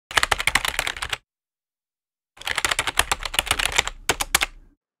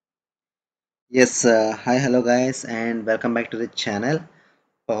Yes, hi, hello guys, and welcome back to the channel.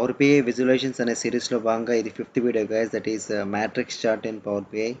 Power BI visualizations అనే సిరీస్లో భాగంగా ఇది fifth video guys that is matrix chart in power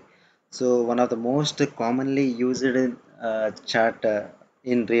BI. So one of the most commonly used chart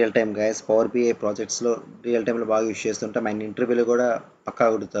in real time guys. Power BI ప్రాజెక్ట్స్లో real టైంలో బాగా use చేస్తుంటాం and ఇంటర్వ్యూలో కూడా పక్కా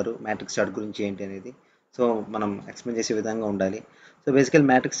అడుగుతారు మ్యాట్రిక్స్ చార్ట్ గురించి ఏంటి అనేది. సో మనం ఎక్స్ప్లెయిన్ చేసే విధంగా ఉండాలి. సో బేసికల్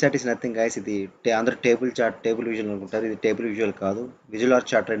matrix chart is nothing guys. ఇది అందరూ టేబుల్ చార్ట్ టేబుల్ విజువల్ అనుకుంటారు. ఇది టేబుల్ విజువల్ కాదు. విజువల్ ఆర్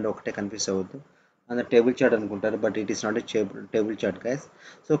చార్ట్ రెండు ఒకటే కన్ఫ్యూజ్ అవ్వద్దు. అందరు టేబుల్ చార్ట్ అనుకుంటారు, but it is not a table chart guys.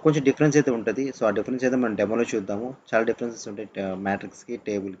 So కొంచెం డిఫరెన్స్ అయితే ఉంటుంది. సో ఆ డిఫరెన్స్ అయితే మనం డెమోలో చూద్దాము. చాలా డిఫరెన్సెస్ ఉంటాయి మ్యాట్రిక్స్కి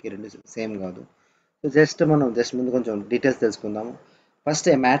టేబుల్కి, రెండు సేమ్ కాదు. సో జస్ట్ ముందు కొంచెం డీటెయిల్స్ తెలుసుకుందాము. First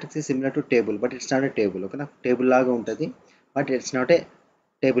A matrix is similar to table, but it's not a table. ఓకేనా, టేబుల్ లాగా ఉంటుంది, but it's not a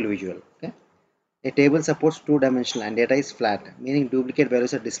table visual. Okay, a table supports two dimensional and data is flat, meaning duplicate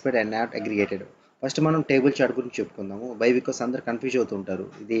values are displayed and not aggregated. First మనం table chart గురించి చెప్పుకుందాము. Because అందరు confuse అవుతుంటారు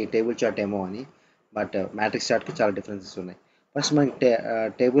ఇది table chart ఏమో అని, but matrix చార్ట్కి చాలా differences ఉన్నాయి. First మనకి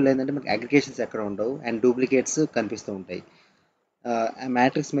టేబుల్ ఏంటంటే మనకి అగ్రిగేషన్స్ ఎక్కడ ఉండవు అండ్ డూప్లికేట్స్ కనిపిస్తూ ఉంటాయి.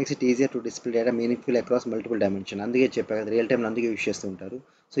 Matrix makes it easier to display data meaningful across multiple dimension. అందుకే చెప్పాను కదా, రియల్ టైంలో అందుకే యూజ్ చేస్తూ ఉంటారు.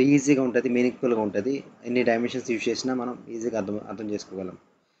 సో ఈజీగా ఉంటుంది, మీనింగ్ఫుల్గా ఉంటుంది. ఎన్ని డైమెన్షన్స్ యూజ్ చేసినా మనం ఈజీగా అర్థం చేసుకోగలం.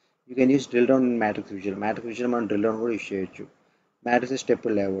 You can use drill down in matrix visual మనం డ్రిల్ డౌన్ కూడా యూజ్ చేయొచ్చు. మ్యాట్రిక్స్ స్టెప్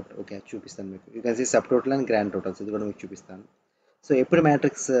లేఅవుట్ ఓకే చూపిస్తాను మీకు. You can see sub total and grand totals, ఇది కూడా మీకు చూపిస్తాను. సో ఎప్పుడు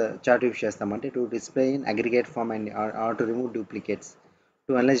మ్యాట్రిక్స్ చార్ట్ యూజ్ చేస్తామంటే to display in aggregate form and are to remove duplicates,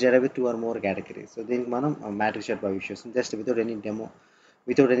 to analyse data with two are more categories. So దీనికి మనం matrix chart బాగా use చేస్తాం. Just without any demo,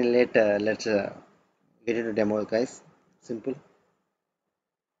 without any let's get into demo guys. Simple.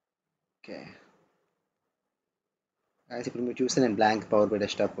 Okay guys, ఇప్పుడు మీరు చూస్తే నేను blank power by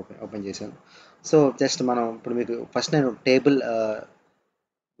desktop open చేశాను. So just మనం ఇప్పుడు మీకు ఫస్ట్ నేను టేబుల్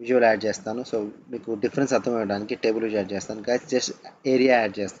విజువల్ యాడ్ చేస్తాను. సో మీకు డిఫరెన్స్ అర్థం అవ్వడానికి టేబుల్ విజువల్ యాడ్ చేస్తాను గైస్. జస్ట్ ఏరియా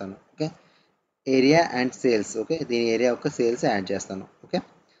యాడ్ చేస్తాను. Okay, area and sales. Okay, దీని ఏరియా ఒక సేల్స్ యాడ్ చేస్తాను. ఓకే,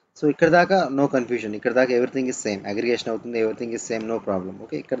 సో ఇక్కడ దాకా నో కన్ఫ్యూజన్. ఇక్కడ దాకా ఎవ్రీథింగ్ ఇస్ సేమ్, అగ్రిగేషన్ అవుతుంది, everything is same, no problem.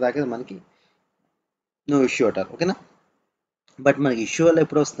 Okay, ఇక్కడ దాకా మనకి నో ఇష్యూ అంటారు. ఓకేనా, బట్ మనకి ఇష్యూ వల్ల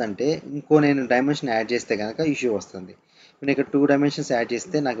ఎప్పుడు వస్తుందంటే నేను డైమెన్షన్ యాడ్ చేస్తే కనుక ఇష్యూ వస్తుంది. నేను ఇక్కడ 2 డైమెన్షన్స్ యాడ్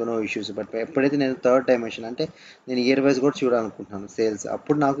చేస్తే నాకు నో ఇష్యూస్. బట్ ఎప్పుడైతే నేను థర్డ్ డైమెన్షన్ అంటే నేను ఇయర్ వైజ్ కూడా చూడాలనుకుంటున్నాను సేల్స్,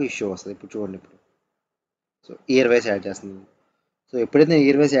 అప్పుడు నాకు ఇష్యూ వస్తుంది. ఇప్పుడు చూడండి, ఇప్పుడు సో ఇయర్ వైజ్ యాడ్ చేస్తున్నాను. సో ఎప్పుడైతే నేను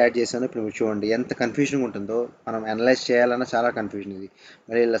ఇయర్ వైజ్ యాడ్ చేశానో ఇప్పుడు మీరు చూడండి ఎంత కన్ఫ్యూజన్ ఉంటుందో. మనం అనలైజ్ చేయాలన్నా చాలా కన్ఫ్యూజన్ ఇది.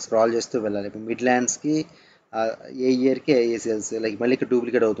 మళ్ళీ ఇలా స్క్రాల్ చేస్తూ వెళ్ళాలి. ఇప్పుడు మిడ్ ల్యాండ్స్కి ఏ ఇయర్కి ఏ సేల్స్, లైక్ మళ్ళీ ఇక్కడ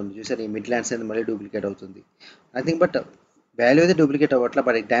డూప్లికేట్ అవుతుంది చూసారు. ఈ మిడ్ ల్యాండ్స్ అనేది మళ్ళీ డూప్లికేట్ అవుతుంది. నథింగ్ బట్ వాల్యూ అయితే డూప్లికేట్ అవ్వట్లా,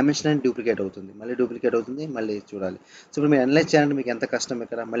 బట్ డైమెన్షన్ అనేది డూప్లికేట్ అవుతుంది, మళ్ళీ డూప్లికేట్ అవుతుంది, మళ్ళీ చూడాలి. సో ఇప్పుడు మీరు అనలైజ్ చేయాలంటే మీకు ఎంత కష్టం.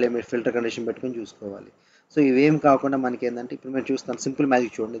 ఇక్కడ మళ్ళీ మీరు ఫిల్టర్ కండిషన్ పెట్టుకొని చూసుకోవాలి. సో ఇవేం కాకుండా మనకి ఏంటంటే ఇప్పుడు మేము చూస్తాం సింపుల్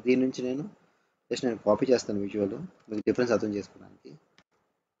మ్యాజిక్ చూడండి. దీని నుంచి నేను కాపీ చేస్తాను విజువల్, మీకు డిఫరెన్స్ అర్థం చేసుకోవడానికి.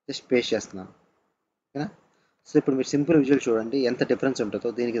 జస్ట్ పేస్ట్ చేస్తున్నాను. ఓకేనా, సో ఇప్పుడు మీరు సింపుల్ విజువల్ చూడండి ఎంత డిఫరెన్స్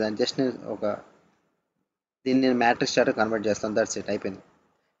ఉంటుందో దీనికి. దాన్ని జస్ట్ నేను దీన్ని నేను మ్యాట్రిక్స్ చార్ట్ కన్వర్ట్ చేస్తాను. దట్స్ ఇట్, అయిపోయింది.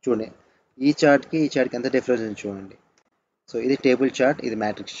 చూడండి ఈ చార్ట్కి ఎంత డిఫరెన్స్ ఉంది చూడండి. సో ఇది టేబుల్ చార్ట్, ఇది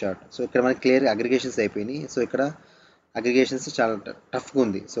మ్యాట్రిక్స్ చార్ట్. సో ఇక్కడ మనకి క్లియర్గా అగ్రిగేషన్స్ అయిపోయినాయి. సో ఇక్కడ అగ్రిగేషన్స్ చాలా టఫ్గా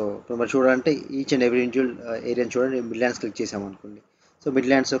ఉంది. సో ఇప్పుడు మరి చూడాలంటే ఈచ్ అండ్ ఎవ్రీ ఇండివిజువల్ ఏరియాని చూడండి. మిడ్ ల్యాండ్స్ క్లిక్ చేసామనుకోండి. సో మిడ్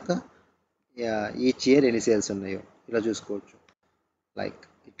ల్యాండ్స్ యొక్క ఈచ్ ఇయర్ ఎన్ని సేల్స్ ఉన్నాయో ఇలా చూసుకోవచ్చు. లైక్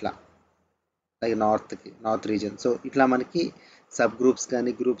ఇట్లా, లైక్ నార్త్ రీజన్. సో ఇట్లా మనకి సబ్ గ్రూప్స్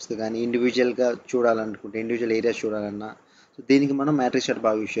కానీ గ్రూప్స్ కానీ ఇండివిజువల్గా చూడాలనుకుంటే, ఇండివిజువల్ ఏరియాస్ చూడాలన్నా, సో దీనికి మనం మ్యాట్రిక్స్ చార్ట్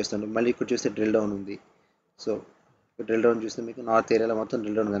బాగా యూజ్ చేస్తుంటాం. మళ్ళీ ఇక్కడ చూస్తే డ్రిల్ డౌన్ ఉంది. సో డ్రిల్ డౌన్ చూస్తే మీకు నార్త్ ఏరియాలో మొత్తం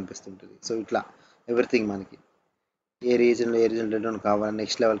డ్రిల్ డౌన్ కనిపిస్తుంటుంది. సో ఇట్లా ఎవ్రీథింగ్ మనకి ఏ రీజన్లో డ్రిల్ డౌన్ కావాలి,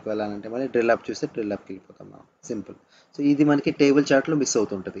 నెక్స్ట్ లెవెల్కి వెళ్ళాలంటే మళ్ళీ డ్రిల్ అప్ చూస్తే డ్రిల్ అప్కి వెళ్ళిపోతాం మనం. సింపుల్. సో ఇది మనకి టేబుల్ చార్ట్లో మిస్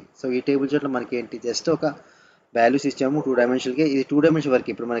అవుతుంటుంది. సో ఈ టేబుల్ చార్ట్లో మనకి ఏంటి, జస్ట్ ఒక వాల్యూస్ ఇచ్చాము 2 డైమెన్షన్కి. ఇది 2 డైమెన్షన్ వరకు.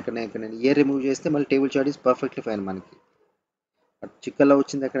 ఇప్పుడు మనకి ఇక్కడ నేను ఇయర్ రిమూవ్ చేస్తే మళ్ళీ table chart is perfectly fine మనకి. బట్ చిక్కల్లో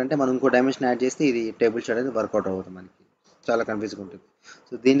వచ్చింది ఎక్కడంటే మనం ఇంకో డైమెన్షన్ యాడ్ చేస్తే ఇది టేబుల్ చార్ట్ అనేది వర్కౌట్ అవుతుంది మనకి. చాలా కన్ఫ్యూజ్గా ఉంటుంది.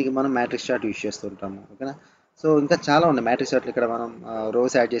 సో దీనికి మనం మ్యాట్రిక్స్ చార్ట్ యూజ్ చేస్తుంటాము. ఓకేనా, సో ఇంకా చాలా ఉన్నాయి మ్యాట్రిక్స్ చార్ట్లు. ఇక్కడ మనం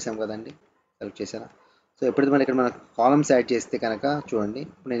రోస్ యాడ్ చేసాం కదండి, సెలెక్ట్ చేసారా. సో ఎప్పుడైతే మనం ఇక్కడ మనం కాలమ్స్ యాడ్ చేస్తే కనుక చూడండి.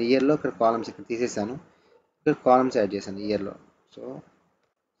 ఇప్పుడు నేను ఇయర్లో ఇక్కడ కాలమ్స్ ఇక్కడ తీసేసాను, ఇక్కడ కాలమ్స్ యాడ్ చేశాను ఇయర్లో. సో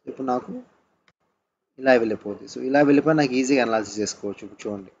ఇప్పుడు నాకు ఇలా వెళ్ళిపోతుంది. సో ఇలా వెళ్ళిపోయి నాకు ఈజీగా అనాలిసిస్ చేసుకోవచ్చు. ఇప్పుడు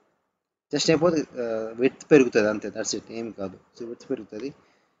చూడండి, జస్ట్ అయిపోతే విడ్త్ పెరుగుతుంది అంతే, దట్స్ ఇట్, ఏం కాదు. సో విడ్త్ పెరుగుతుంది.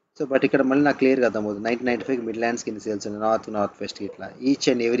 సో బట్ ఇక్కడ మళ్ళీ నాకు క్లియర్గా అర్థమవుతుంది 1995 మిడ్ ల్యాండ్స్కి ఇన్ని సేల్స్ ఉన్నాయి, నార్త్ వెస్ట్కి ఇట్లా ఈచ్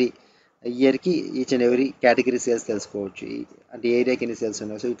అండ్ ఎవ్రీ ఇయర్కి each and every category sales తెలుసుకోవచ్చు. అంటే ఏరియాకి ఎన్ని సేల్స్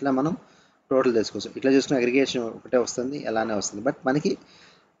ఉన్నాయి. సో ఇట్లా మనం టోటల్ తెలుసుకోవచ్చు. ఇట్లా చూసుకున్న అగ్రిగేషన్ ఒకటే వస్తుంది, అలానే వస్తుంది. బట్ మనకి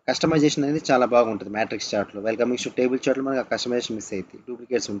కస్టమైజేషన్ అనేది చాలా బాగుంటుంది మ్యాట్రిక్స్ చార్ట్లో. వెల్ కమింగ్స్ టు టేబుల్ చార్ట్లో మనకి ఆ కస్టమైజేషన్ మిస్ అవుతుంది,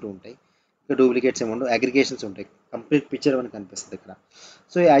 డూప్లికేట్స్ ఉంటూ ఉంటాయి. ఇక్కడ డూప్లికేట్స్ ఏమి ఉండవు, అగ్రిగేషన్స్ ఉంటాయి, కంప్లీట్ పిక్చర్ అని కనిపిస్తుంది ఇక్కడ.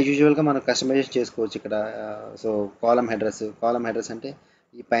 సో యాజ్ యూజువల్గా మనం కస్టమైజేషన్ చేసుకోవచ్చు ఇక్కడ. సో కాలమ్ హెడర్స్ అంటే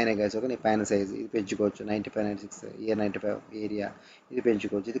ఈ పైన గైస్ ఓకే, ఈ పైన సైజ్ ఇది పెంచుకోవచ్చు, 95, 96 ఇయర్ 95 ఏరియా ఇది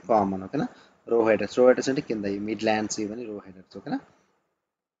పెంచుకోవచ్చు, ఇది కామన్ ఓకేనా. రో హెడర్స్ అంటే కింద ఈ మిడ్ ల్యాండ్స్ ఇవన్నీ రో హెడర్స్ ఓకేనా.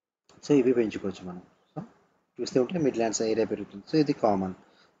 సో ఇవి పెంచుకోవచ్చు మనం. సో చూస్తే ఉంటే మిడ్ ల్యాండ్స్ ఏరియా పెరుగుతుంది. సో ఇది కామన్.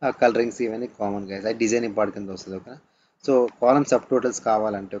 కలరింగ్స్ ఇవన్నీ కామన్ గైస్, అది డిజైన్ ఇంపార్ట్ కింద వస్తుంది ఓకేనా. సో కాలమ్ సబ్ టోటల్స్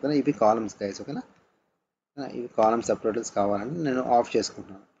కావాలంటే ఓకేనా, ఇవి కాలమ్స్ గైస్ ఓకేనా. ఇవి కాలమ్ సబ్ టోటల్స్ కావాలంటే నేను ఆఫ్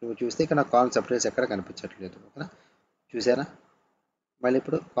చేసుకుంటున్నాను. ఇప్పుడు చూస్తే ఇక్కడ నాకు కాలమ్ సబ్ టోటల్స్ ఎక్కడ కనిపించట్లేదు ఓకేనా. చూసారా, మళ్ళీ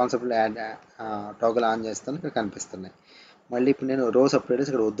ఇప్పుడు కాన్సెప్ట్లో యాడ్ టాగుల్ ఆన్ చేస్తాను, ఇక్కడ కనిపిస్తున్నాయి. మళ్ళీ ఇప్పుడు నేను రో సబ్ టోటల్స్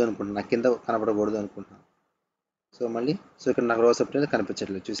ఇక్కడ వద్దు అనుకుంటున్నాను, నాకు కింద కనపడకూడదు అనుకుంటున్నాను. సో ఇక్కడ నాకు రో సబ్ టోటల్స్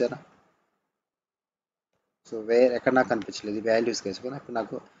కనిపించట్లేదు చూసారా. సో ఎక్కడ నాకు కనిపించలేదు, ఈ వాల్యూస్ వేసుకొని అప్పుడు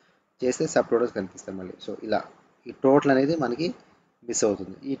నాకు చేస్తే సబ్ టోటల్స్ కనిపిస్తాయి మళ్ళీ. సో ఇలా ఈ టోటల్ అనేది మనకి మిస్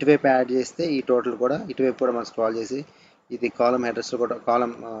అవుతుంది. ఇటువైపు యాడ్ చేస్తే ఈ టోటల్ కూడా ఇటువైపు కూడా మనం స్క్రాల్ చేసి ఇది కాలమ్ హెడర్స్ కూడా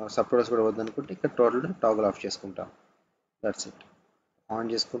కాలమ్ సబ్ టోటల్స్ కూడా వద్దనుకుంటే ఇక్కడ టోటల్ టాగుల్ ఆఫ్ చేసుకుంటాం. That's it. ఆన్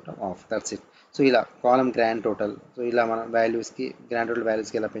చేసుకుంటాం, ఆఫ్, దట్స్ ఇట్. సో ఇలా కాలమ్ గ్రాండ్ టోటల్, సో ఇలా మనం వాల్యూస్కి గ్రాండ్ టోటల్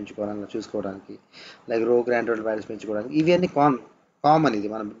వాల్యూస్కి ఎలా పెంచుకోవాలని చూసుకోవడానికి, లైక్ రో గ్రాండ్ టోటల్ వాల్యూస్ పెంచుకోవడానికి, ఇవన్నీ కామన్. ఇది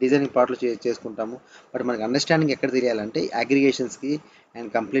మనం డిజైనింగ్ పార్ట్లో చేసుకుంటాము. బట్ మనకి అండర్స్టాండింగ్ ఎక్కడ తెలియాలంటే అగ్రిగేషన్స్కి అండ్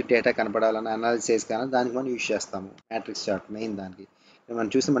కంప్లీట్ డేటా కనపడాలని అనాలిసిస్ కానీ దానికి మనం యూజ్ చేస్తాము మ్యాట్రిక్స్ చార్ట్ మెయిన్ దానికి. మనం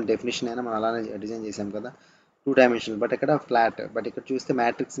చూస్తే మన డెఫినేషన్ అయినా మనం అలానే డిజైన్ చేసాం కదా 2 డైమెన్షనల్, బట్ ఇక్కడ ఫ్లాట్. బట్ ఇక్కడ చూస్తే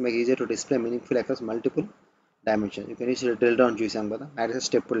matrix make easy to display meaningful across multiple dimension. You can use drill down చూసాం కదా, మ్యాట్రిక్స్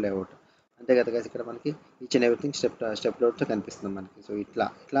స్టెప్ లేఅవుట్ అంతే కదా guys. ఇక్కడ మనకి ఈచ్ అండ్ ఎవ్రీథింగ్ స్టెప్ లేఅవుట్తో కనిపిస్తుంది మనకి. సో ఇట్లా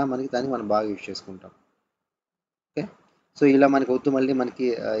మనకి దాన్ని మనం బాగా యూజ్ చేసుకుంటాం ఓకే. సో ఇలా మనకి వద్దు, మళ్ళీ మనకి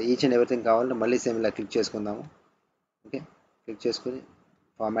ఈచ్ అండ్ ఎవ్రీథింగ్ కావాలంటే మళ్ళీ సేమ్ ఇలా క్లిక్ చేసుకుందాము ఓకే. క్లిక్ చేసుకుని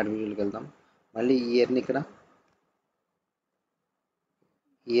ఫార్మాట్ వీడియోకి వెళ్దాం. మళ్ళీ ఈ ఇయర్ని ఇక్కడ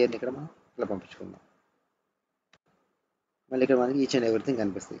మనం ఇలా పంపించుకుందాం. మళ్ళీ ఇక్కడ మనకి ఈచ్ అండ్ ఎవ్రీథింగ్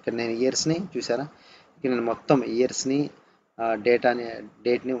కనిపిస్తుంది. ఇక్కడ నేను ఇయర్స్ని చూసారా, ఇక్కడ నేను మొత్తం ఇయర్స్ని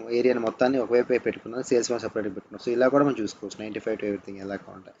డేట్ని ఏరియాని మొత్తాన్ని ఒకవైపు పెట్టుకున్నాను, సేల్స్ మనం సపరేట్గా పెట్టుకున్నాను. సో ఇలా కూడా మనం చూసుకోవచ్చు 95 టు ఎవ్రీథింగ్ ఎలా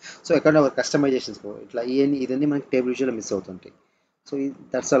కావాలంటే. సో ఎక్కడ కస్టమైజేషన్స్ ఇట్లా ఇదన్నీ మనకి టేబుల్ విజువల్ మిస్ అవుతుంటాయి. So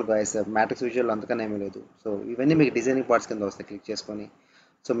that's all guys, matrix visual అంతకన్నా ఏమీ లేదు. సో ఇవన్నీ మీకు డిజైనింగ్ పార్ట్స్ కింద వస్తాయి క్లిక్ చేసుకొని.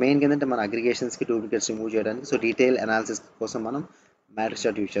 సో మెయిన్గా ఏంటంటే మన అగ్రిగేషన్స్కి డూప్లికేట్స్ రిమూవ్ చేయడానికి, సో డీటెయిల్ అనాలిసిస్ కోసం మనం మ్యాట్రిక్స్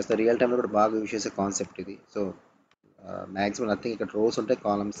చార్ట్ యూజ్ చేస్తాం. రియల్ టైంలో కూడా బాగా యూజ్ చేసే కాన్సెప్ట్ ఇది. సో మ్యాక్సిమం నథింగ్, ఇక్కడ రోస్ ఉంటాయి,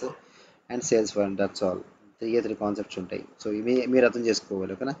 columns and sales one, that's all. 3 concepts ఉంటాయి. సో ఇవి మీరు అర్థం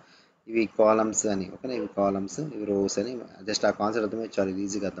చేసుకోవాలి ఓకేనా. ఇవి కాలమ్స్ అని ఓకేనా, ఇవి కాలమ్స్, ఇవి రోస్ అని, జస్ట్ ఆ కాన్సెప్ట్ అర్థమైతే చాలా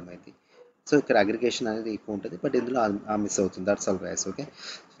ఈజీగా అర్థమైంది. సో ఇక్కడ అగ్రిగేషన్ అనేది ఎక్కువ ఉంటుంది, బట్ ఇందులో మిస్ అవుతుంది. That's all guys okay.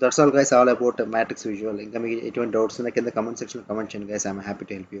 So that's all guys all about matrix visual. ఇంకా మీకు ఎటువంటి డౌట్స్ ఉన్నా కింద కమెంట్ సెక్షన్లో కమెంట్ చేయండి guys, I'm happy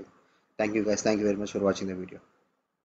to help you. Thank you guys, thank you very much for watching the video.